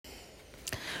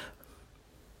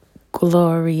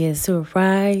Glorious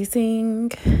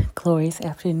rising, glorious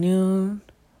afternoon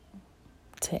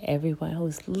to everyone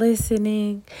who's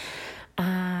listening.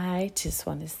 I just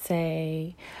want to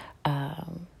say,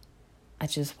 I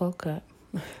just woke up.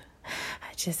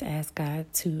 I just asked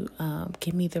God to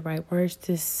give me the right words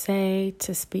to say,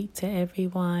 to speak to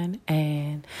everyone,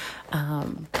 and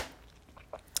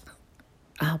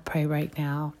I'll pray right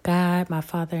now. God, my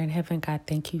Father in heaven, God,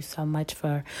 thank you so much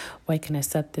for waking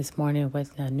us up this morning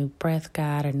with a new breath,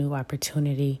 God, a new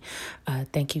opportunity.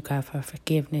 Thank you, God, for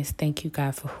forgiveness. Thank you,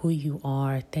 God, for who you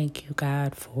are. Thank you,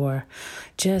 God, for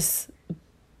just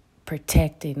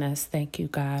protecting us. Thank you,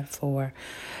 God, for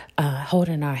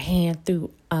holding our hand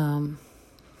through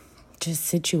just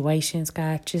situations,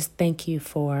 God. Just thank you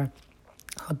for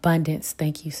abundance.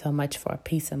 Thank you so much for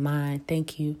peace of mind.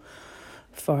 Thank you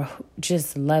for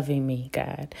just loving me,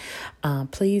 God.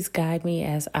 Please guide me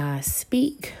as I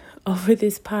speak over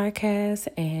this podcast,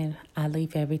 and I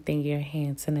leave everything in your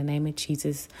hands. In the name of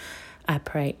Jesus, I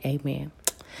pray. Amen.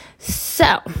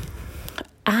 So,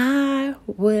 I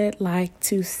would like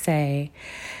to say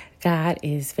God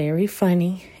is very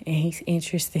funny, and he's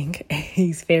interesting, and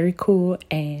he's very cool,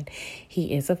 and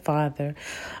he is a father.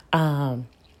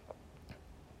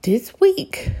 This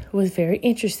week was very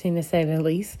interesting, to say the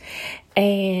least.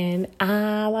 And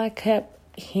all I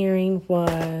kept hearing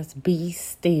was, be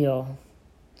still.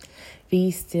 Be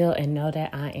still and know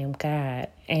that I am God.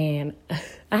 And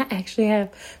I actually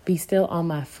have be still on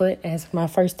my foot as my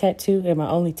first tattoo and my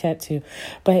only tattoo.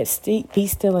 But be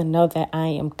still and know that I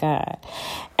am God.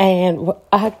 And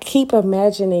I keep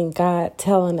imagining God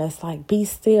telling us, like, be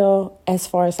still, as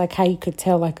far as like how you could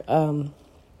tell, like,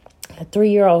 a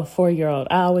 3-year-old, 4-year-old.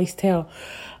 I always tell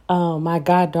my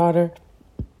goddaughter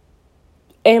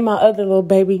and my other little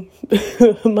baby,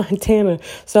 Montana.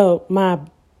 So my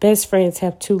best friends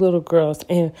have 2 little girls,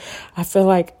 and I feel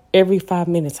like every 5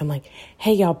 minutes I'm like,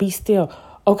 hey, y'all, be still.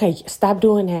 Okay, stop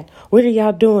doing that. What are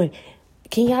y'all doing?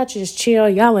 Can y'all just chill?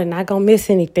 Y'all are not gonna miss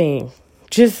anything.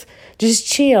 Just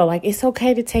chill. Like, it's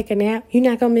okay to take a nap. You're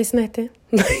not gonna miss nothing.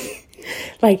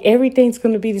 Like, everything's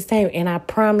going to be the same. And I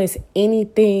promise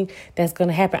anything that's going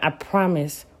to happen, I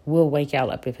promise we'll wake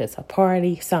y'all up. If it's a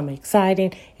party, something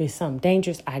exciting, if it's something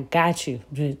dangerous, I got you.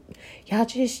 Y'all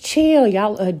just chill.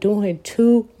 Y'all are doing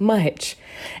too much.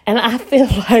 And I feel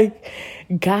like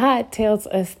God tells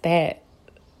us that,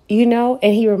 and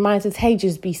he reminds us, hey,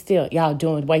 just be still. Y'all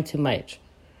doing way too much.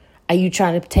 Are you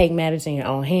trying to take matters in your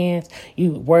own hands?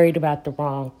 You worried about the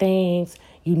wrong things?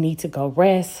 You need to go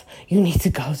rest. You need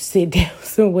to go sit down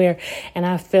somewhere. And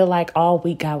I feel like all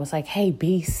week God was like, hey,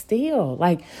 be still.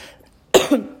 Like,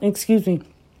 excuse me.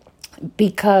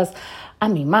 Because,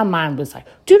 my mind was like,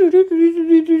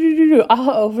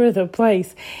 all over the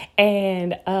place.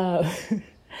 And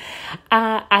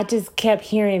I just kept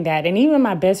hearing that. And even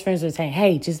my best friends were saying,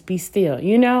 hey, just be still,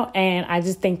 And I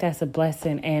just think that's a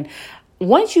blessing. And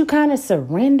once you kind of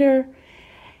surrender,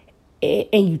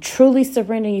 and you truly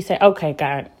surrender, you say, okay,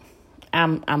 God,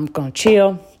 I'm going to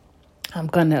chill. I'm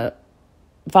going to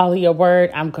follow your word.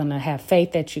 I'm going to have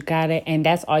faith that you got it. And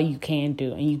that's all you can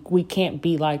do. And we can't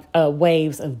be like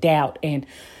waves of doubt and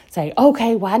say,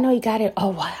 okay, well, I know he got it.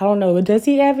 Oh, I don't know. Does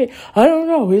he have it? I don't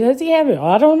know. Does he have it?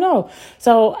 I don't know.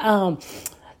 So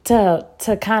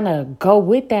to kind of go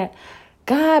with that,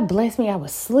 God bless me. I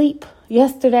was asleep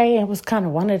yesterday. It was kind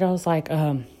of one of those like,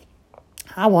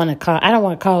 I don't want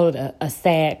to call it a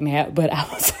sad nap, but I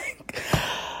was like,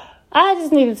 I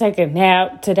just need to take a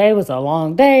nap. Today was a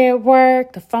long day at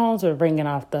work. The phones were ringing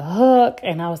off the hook.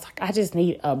 And I was like, I just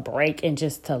need a break and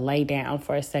just to lay down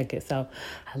for a second. So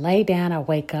I lay down, I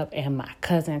wake up, and my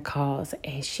cousin calls,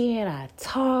 and she and I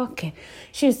talk, and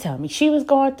she was telling me she was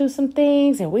going through some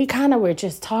things, and we kind of were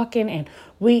just talking, and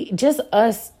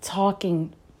us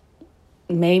talking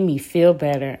made me feel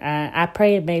better. I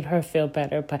pray it made her feel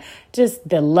better, but just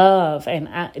the love and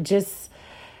just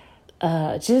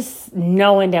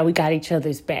knowing that we got each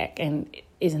other's back, and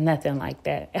it's nothing like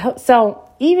that. So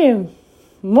even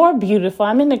more beautiful,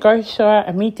 I'm in the grocery store.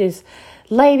 I meet this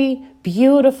lady,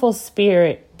 beautiful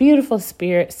spirit.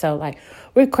 So like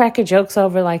we're cracking jokes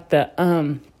over like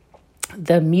the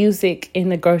music in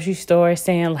the grocery store,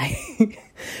 saying like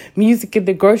music in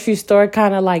the grocery store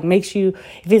kind of like makes you,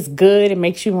 if it's good, it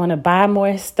makes you want to buy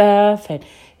more stuff. And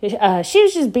she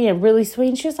was just being really sweet.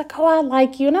 And she was like, oh, I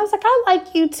like you. And I was like, I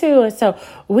like you too. And so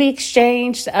we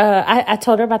exchanged. I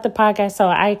told her about the podcast.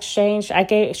 So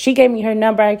she gave me her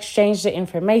number. I exchanged the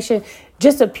information.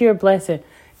 Just a pure blessing.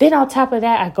 Then on top of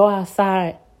that, I go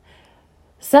outside.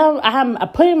 I'm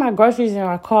putting my groceries in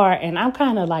our car, and I'm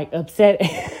kind of like upset.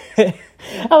 I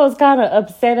was kind of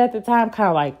upset at the time, kind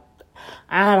of like,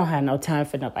 I don't have no time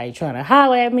for nobody trying to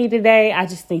holler at me today. I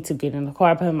just need to get in the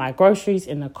car, put my groceries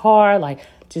in the car. Like,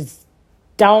 just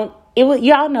don't.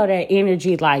 Y'all know that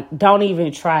energy. Like, don't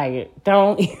even try it.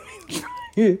 Don't even try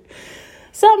it.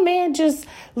 Some man just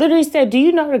literally said, do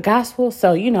you know the gospel?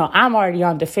 So, I'm already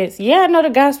on defense. Yeah, I know the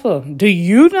gospel. Do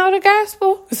you know the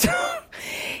gospel? So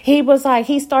he was like,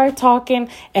 he started talking,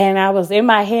 and I was in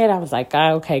my head. I was like,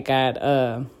 God, okay,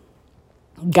 God,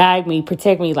 guide me,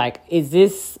 protect me. Like, is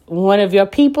this one of your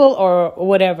people or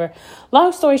whatever?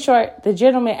 Long story short, the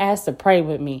gentleman asked to pray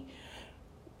with me.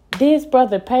 This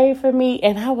brother paid for me.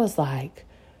 And I was like,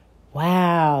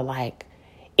 wow, like,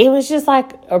 it was just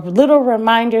like a little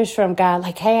reminders from God,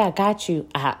 like, hey, I got you.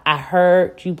 I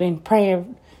heard you've been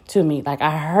praying to me. Like,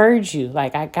 I heard you.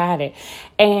 Like, I got it.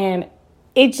 And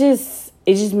it just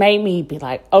made me be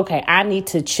like, okay, I need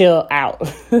to chill out.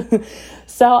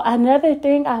 So another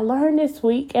thing I learned this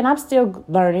week, and I'm still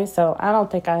learning, so I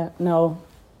don't think I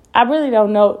really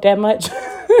don't know that much.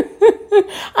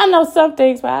 I know some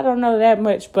things, but I don't know that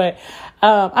much. But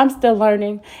I'm still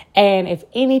learning. And if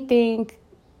anything,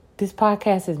 this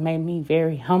podcast has made me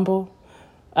very humble.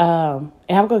 And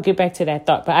I'm going to get back to that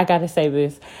thought, but I got to say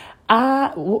this.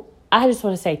 I just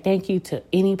want to say thank you to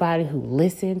anybody who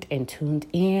listened and tuned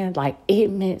in. Like, it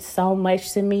meant so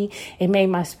much to me. It made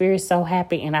my spirit so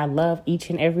happy. And I love each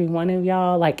and every one of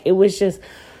y'all. Like, it was just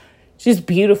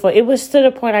beautiful. It was to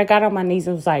the point I got on my knees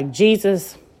and was like,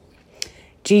 Jesus,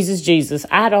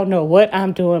 I don't know what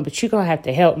I'm doing, but you're going to have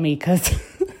to help me, because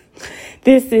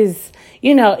this is,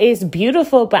 it's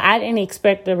beautiful, but I didn't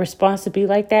expect the response to be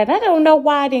like that. I don't know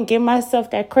why I didn't give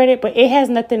myself that credit, but it has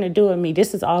nothing to do with me.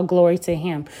 This is all glory to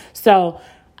him. So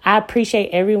I appreciate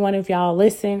every one of y'all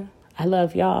listen. I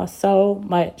love y'all so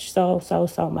much, so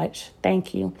much.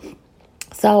 Thank you.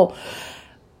 So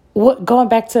going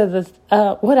back to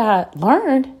the what I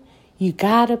learned, you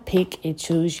got to pick and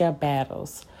choose your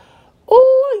battles.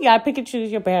 Oh, you gotta pick and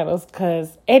choose your battles,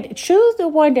 and choose the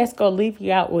one that's gonna leave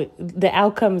you out with the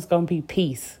outcome is gonna be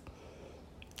peace.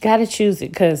 Gotta choose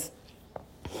it, because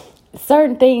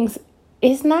certain things,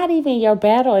 it's not even your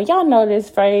battle. And y'all know this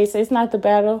phrase, it's not the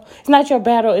battle. It's not your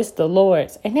battle, it's the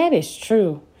Lord's. And that is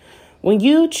true. When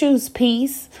you choose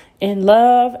peace and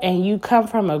love and you come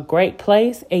from a great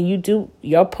place and you do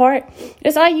your part,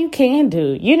 it's all you can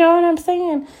do. You know what I'm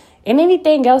saying? And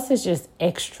anything else is just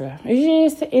extra.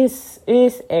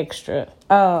 It's extra.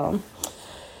 I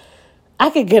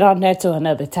could get on that to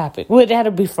another topic. Well,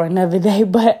 that'll be for another day.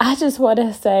 But I just want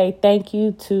to say thank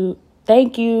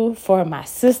you for my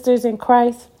sisters in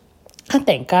Christ. I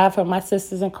thank God for my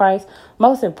sisters in Christ.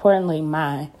 Most importantly,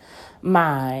 my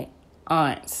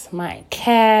aunts, my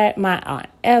Kat, my Aunt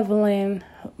Evelyn,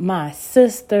 my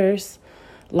sisters,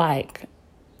 like,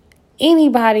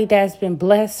 anybody that's been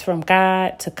blessed from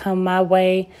God to come my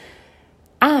way,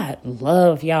 I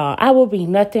love y'all. I will be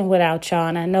nothing without y'all.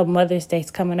 And I know Mother's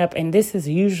Day's coming up, and this is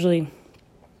usually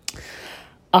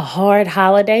a hard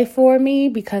holiday for me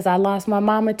because I lost my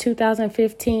mom in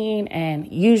 2015. And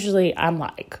usually I'm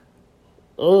like,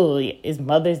 oh, it's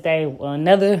Mother's Day, well,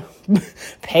 another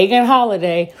pagan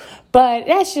holiday. But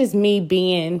that's just me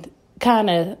being kind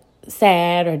of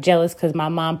sad or jealous because my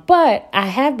mom, but I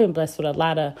have been blessed with a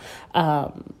lot of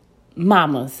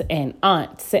mamas and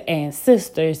aunts and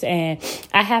sisters, and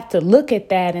I have to look at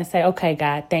that and say, okay,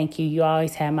 God, thank you. You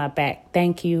always have my back.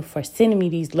 Thank you for sending me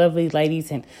these lovely ladies,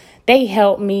 and they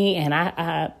help me, and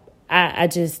I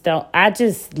just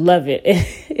love it.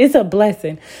 It's a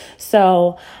blessing.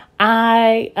 So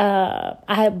I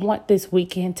want this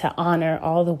weekend to honor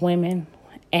all the women,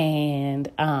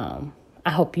 and I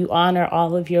hope you honor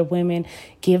all of your women.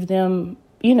 Give them,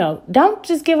 don't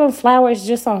just give them flowers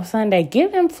just on Sunday.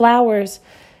 Give them flowers,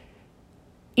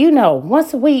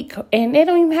 once a week. And they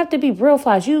don't even have to be real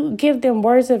flowers. You give them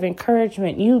words of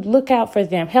encouragement. You look out for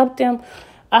them. Help them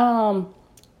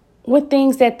with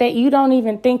things that you don't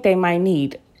even think they might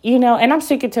need. And I'm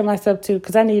speaking to myself too,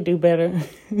 because I need to do better.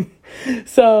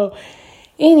 So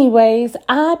anyways,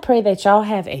 I pray that y'all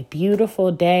have a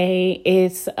beautiful day.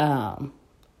 It's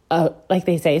like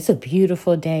they say, it's a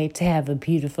beautiful day to have a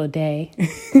beautiful day.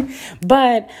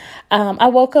 But I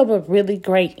woke up with really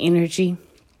great energy.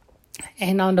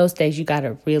 And on those days, you got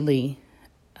to really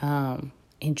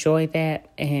enjoy that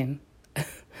and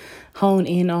hone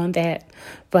in on that.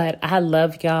 But I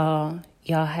love y'all.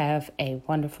 Y'all have a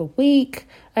wonderful week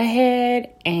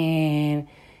ahead. And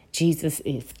Jesus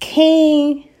is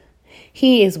King.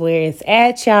 He is where it's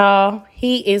at, y'all.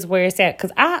 He is where it's at.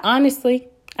 Because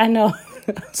I know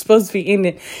I'm supposed to be in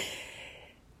it.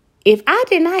 If I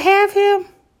did not have him,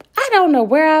 I don't know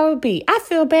where I would be. I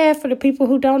feel bad for the people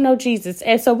who don't know Jesus.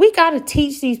 And so we got to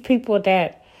teach these people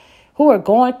who are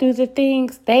going through the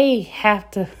things, they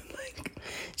have to,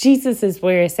 Jesus is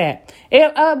where it's at.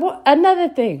 Another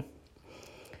thing,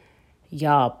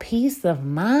 y'all, peace of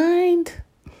mind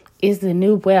is the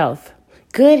new wealth.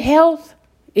 Good health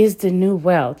is the new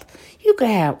wealth. You can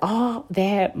have all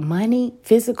that money,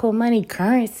 physical money,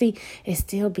 currency, and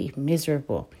still be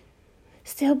miserable.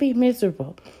 Still be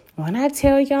miserable. When I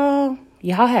tell y'all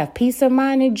have peace of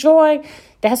mind and joy,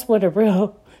 that's where the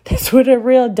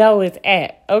real dough is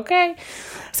at. Okay?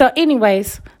 So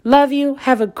anyways, love you.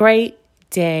 Have a great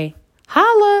day.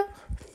 Holla.